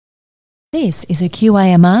This is a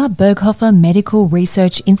QIMR Berghofer Medical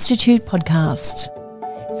Research Institute podcast.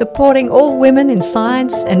 Supporting all women in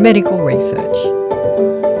science and medical research.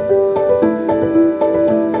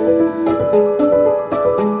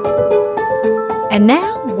 And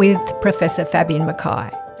now with Professor Fabienne Mackay,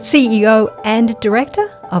 CEO and Director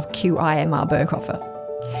of QIMR Berghofer.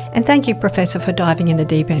 And thank you, Professor, for diving in the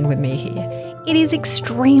deep end with me here. It is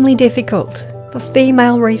extremely difficult for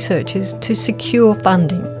female researchers to secure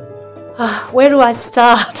funding. Where do I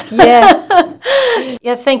start? Yeah.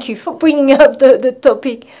 Yeah, thank you for bringing up the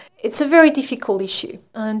topic. It's a very difficult issue.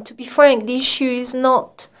 And to be frank, the issue is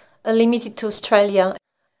not limited to Australia.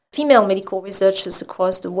 Female medical researchers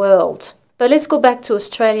across the world. But let's go back to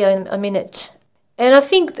Australia in a minute. And I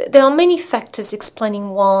think there are many factors explaining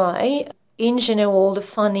why, in general, the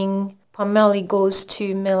funding primarily goes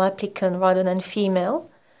to male applicant rather than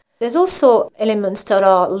female. There's also elements that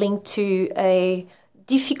are linked to a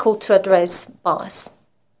difficult to address bias.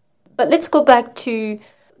 But let's go back to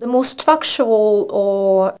the more structural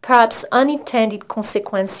or perhaps unintended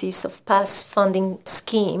consequences of past funding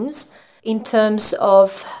schemes in terms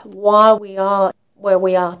of why we are where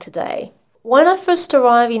we are today. When I first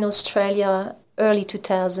arrived in Australia, early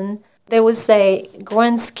 2000, there was a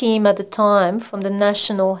grant scheme at the time from the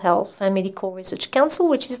National Health and Medical Research Council,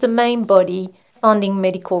 which is the main body funding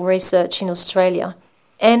medical research in Australia.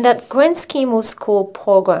 And that grant scheme was called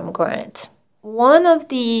Program Grant. One of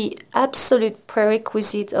the absolute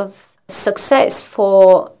prerequisites of success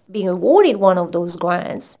for being awarded one of those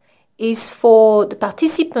grants is for the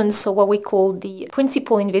participants, or what we call the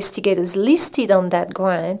principal investigators listed on that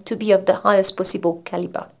grant, to be of the highest possible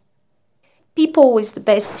caliber. People with the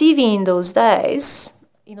best CV in those days,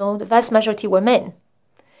 the vast majority were men,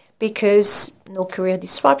 because no career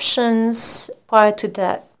disruptions, prior to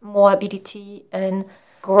that, more ability and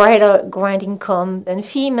greater grant income than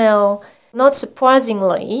female. Not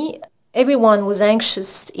surprisingly, everyone was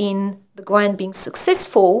anxious in the grant being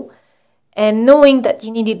successful, and knowing that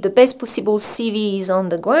you needed the best possible CVs on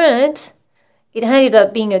the grant, it ended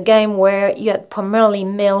up being a game where you had primarily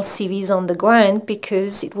male CVs on the grant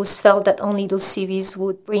because it was felt that only those CVs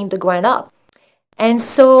would bring the grant up. And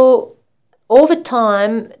so over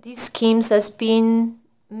time, these schemes has been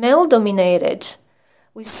male-dominated,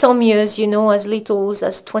 with some years, as little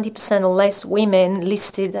as 20% or less women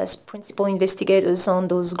listed as principal investigators on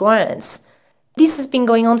those grants. This has been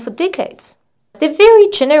going on for decades. They're very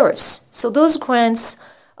generous. So those grants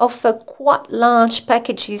offer quite large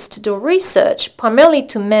packages to do research, primarily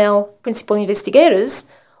to male principal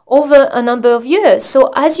investigators, over a number of years.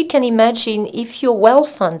 So as you can imagine, if you're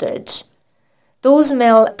well-funded, those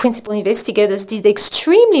male principal investigators did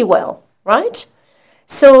extremely well, right?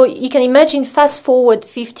 So you can imagine, fast forward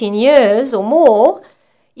 15 years or more,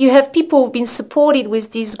 you have people who've been supported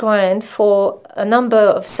with this grant for a number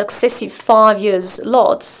of successive 5 years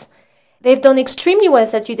lots. They've done extremely well,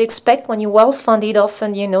 as you'd expect. When you're well-funded,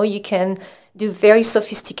 often, you can do very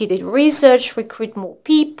sophisticated research, recruit more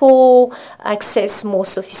people, access more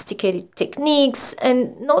sophisticated techniques,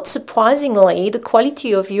 and not surprisingly, the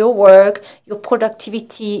quality of your work, your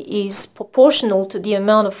productivity is proportional to the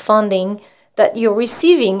amount of funding that you're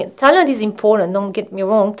receiving. Talent is important, don't get me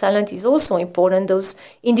wrong, talent is also important. Those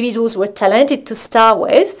individuals were talented to start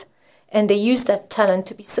with, and they used that talent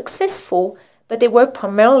to be successful, but they were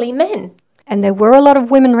primarily men. And there were a lot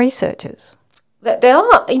of women researchers. There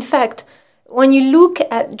are, in fact, when you look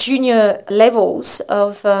at junior levels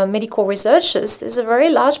of medical researchers, there's a very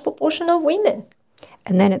large proportion of women.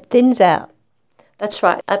 And then it thins out. That's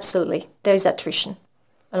right, absolutely. There is attrition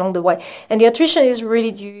along the way. And the attrition is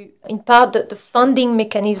really due, in part, that the funding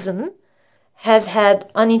mechanism has had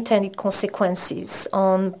unintended consequences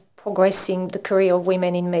on progressing the career of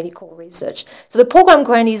women in medical research. So the program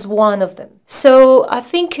grant is one of them. So I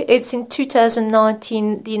think it's in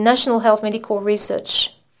 2019, the National Health Medical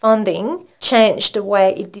Research funding changed the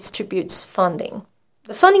way it distributes funding.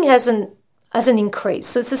 The funding hasn't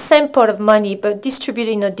increased. So it's the same pot of money, but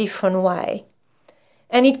distributed in a different way.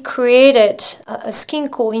 And it created a scheme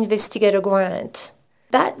called Investigator Grant.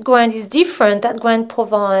 That grant is different. That grant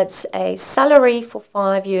provides a salary for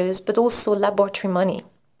 5 years, but also laboratory money.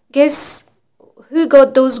 Guess who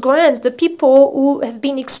got those grants? The people who have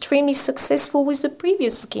been extremely successful with the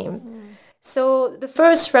previous scheme. So the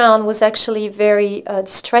first round was actually very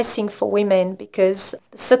distressing for women, because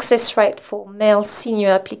the success rate for male senior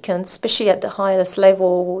applicants, especially at the highest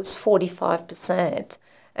level, was 45%.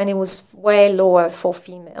 And it was way lower for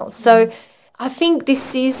females. So I think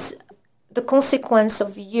this is the consequence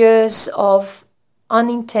of years of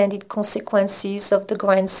unintended consequences of the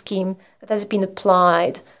grand scheme that has been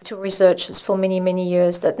applied to researchers for many, many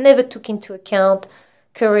years, that never took into account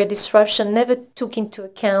career disruption, never took into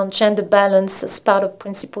account gender balance as part of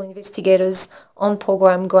principal investigators on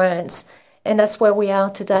program grants. And that's where we are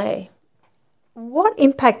today. What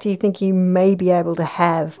impact do you think you may be able to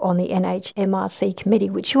have on the NHMRC committee,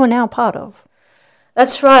 which you are now part of?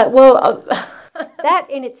 That's right. Well, that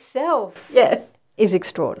in itself is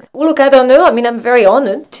extraordinary. Well, look, I don't know. I mean, I'm very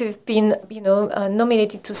honored to have been,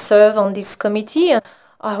 nominated to serve on this committee.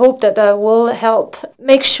 I hope that I will help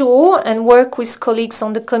make sure and work with colleagues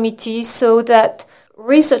on the committee so that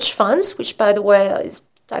research funds, which, by the way, is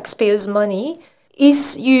taxpayers' money,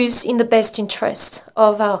 is used in the best interest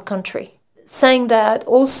of our country. Saying that,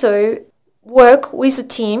 also work with a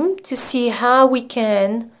team to see how we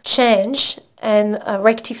can change and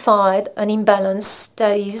rectify an imbalance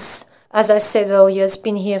that is, as I said earlier, has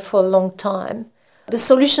been here for a long time. The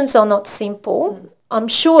solutions are not simple. I'm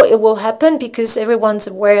sure it will happen because everyone's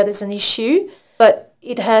aware there's an issue, but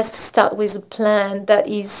it has to start with a plan that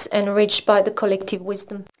is enriched by the collective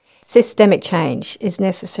wisdom. Systemic change is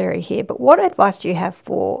necessary here, but what advice do you have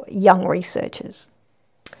for young researchers?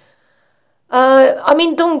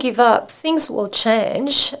 Don't give up. Things will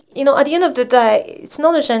change. At the end of the day, it's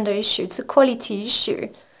not a gender issue, it's a quality issue.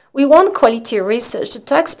 We want quality research. The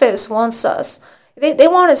taxpayers want us. They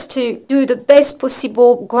want us to do the best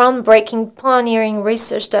possible groundbreaking, pioneering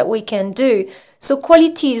research that we can do. So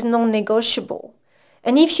quality is non-negotiable.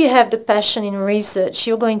 And if you have the passion in research,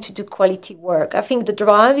 you're going to do quality work. I think the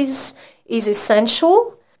drive is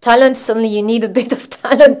essential. Talent, certainly you need a bit of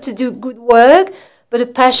talent to do good work, but the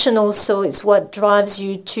passion also is what drives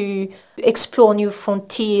you to explore new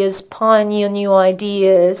frontiers, pioneer new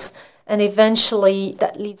ideas, and eventually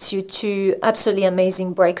that leads you to absolutely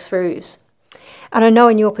amazing breakthroughs. And I know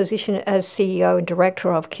in your position as CEO and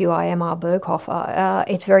Director of QIMR Berghofer,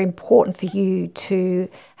 it's very important for you to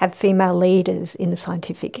have female leaders in the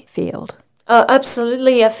scientific field.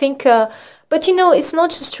 Absolutely. I think, but it's not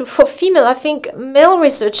just true for female. I think male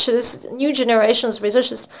researchers, new generations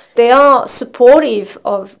researchers, they are supportive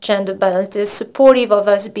of gender balance. They're supportive of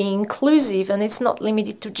us being inclusive, and it's not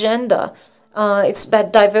limited to gender. It's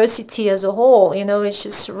about diversity as a whole. It's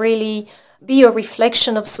just really be a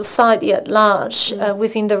reflection of society at large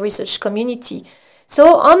within the research community.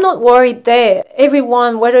 So I'm not worried there.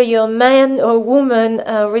 Everyone, whether you're a man or a woman,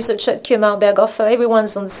 researcher at QIMR Berghofer,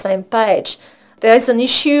 everyone's on the same page. There is an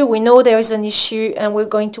issue, we know there is an issue, and we're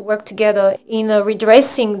going to work together in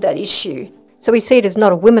redressing that issue. So we see it as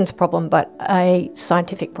not a women's problem, but a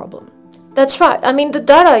scientific problem. That's right. I mean, the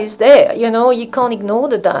data is there. You can't ignore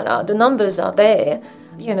the data. The numbers are there.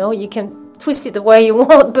 You can twist it the way you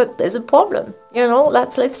want, but there's a problem.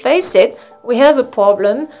 Let's face it, we have a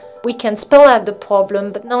problem. We can spell out the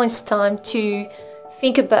problem, but now it's time to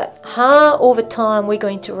think about how over time we're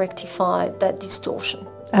going to rectify that distortion.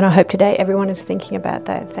 And I hope today everyone is thinking about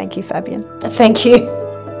that. Thank you, Fabienne. Thank you.